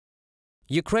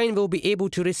Ukraine will be able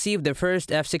to receive the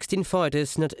first F-16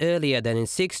 fighters not earlier than in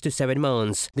 6 to 7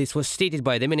 months. This was stated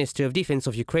by the Minister of Defense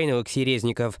of Ukraine, Oleksiy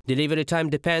Reznikov. Delivery time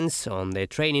depends on the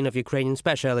training of Ukrainian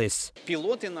specialists.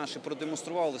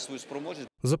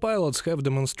 The pilots have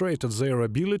demonstrated their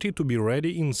ability to be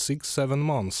ready in 6-7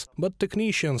 months. But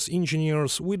technicians,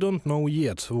 engineers, we don't know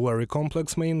yet, very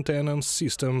complex maintenance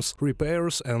systems,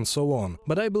 repairs and so on.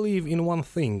 But I believe in one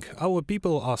thing, our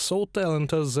people are so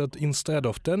talented that instead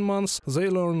of 10 months, they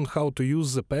learn how to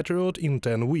use the Patriot in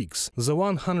 10 weeks. The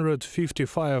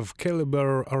 155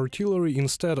 caliber artillery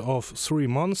instead of 3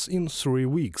 months in 3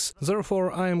 weeks.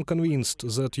 Therefore, I am convinced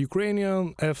that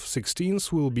Ukrainian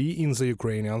F-16s will be in the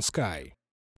Ukrainian sky.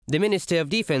 The Minister of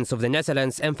Defense of the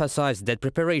Netherlands emphasized that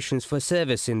preparations for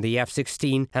service in the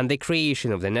F-16 and the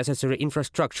creation of the necessary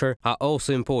infrastructure are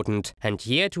also important, and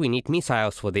yet we need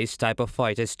missiles for this type of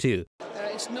fighters too.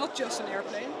 It's not just an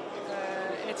airplane,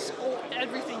 it's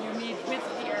everything you need with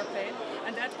the airplane,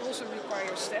 and that also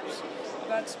requires steps.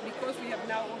 But because we have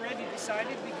now already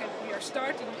decided, we are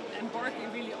embarking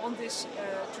really on this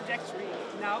trajectory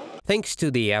now. Thanks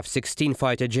to the F-16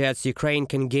 fighter jets, Ukraine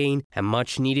can gain a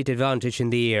much-needed advantage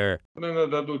in the air.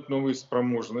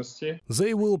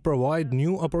 They will provide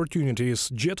new opportunities,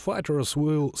 jet fighters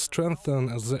will strengthen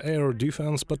the air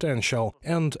defense potential,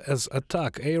 and as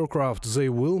attack aircraft they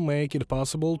will make it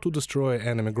possible to destroy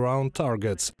enemy ground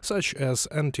targets, such as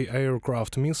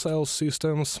anti-aircraft missile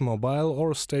systems, mobile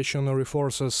or stationary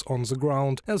forces on the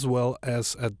ground, as well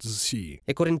as at the sea.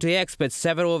 According to experts,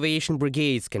 several aviation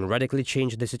brigades can radically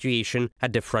change the situation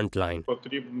at the front line.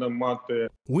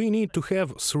 We need to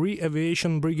have 3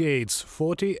 aviation brigades,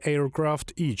 40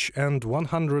 aircraft each and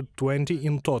 120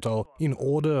 in total, in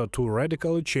order to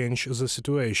radically change the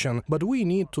situation. But we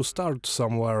need to start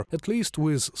somewhere, at least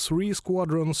with 3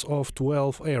 squadrons of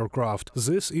 12 aircraft.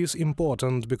 This is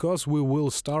important because we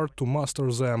will start to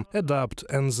master them, adapt,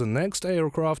 and the next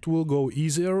aircraft will go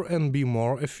easier and be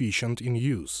more efficient in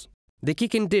use. The key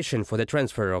condition for the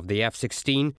transfer of the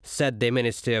F-16, said the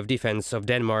Minister of Defense of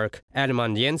Denmark,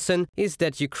 Ellemann Jensen, is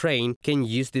that Ukraine can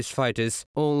use these fighters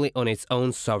only on its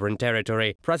own sovereign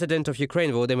territory. President of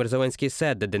Ukraine Volodymyr Zelensky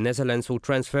said that the Netherlands will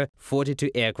transfer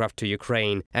 42 aircraft to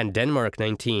Ukraine and Denmark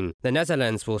 19. The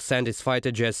Netherlands will send its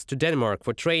fighter jets to Denmark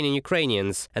for training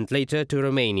Ukrainians and later to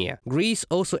Romania. Greece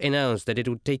also announced that it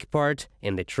would take part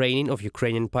in the training of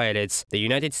Ukrainian pilots. The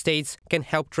United States can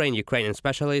help train Ukrainian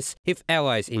specialists if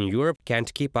allies in Europe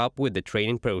can't keep up with the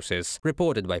training process.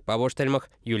 Reported by Pavel Stelmach,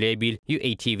 Yulia Bil,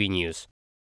 UATV News.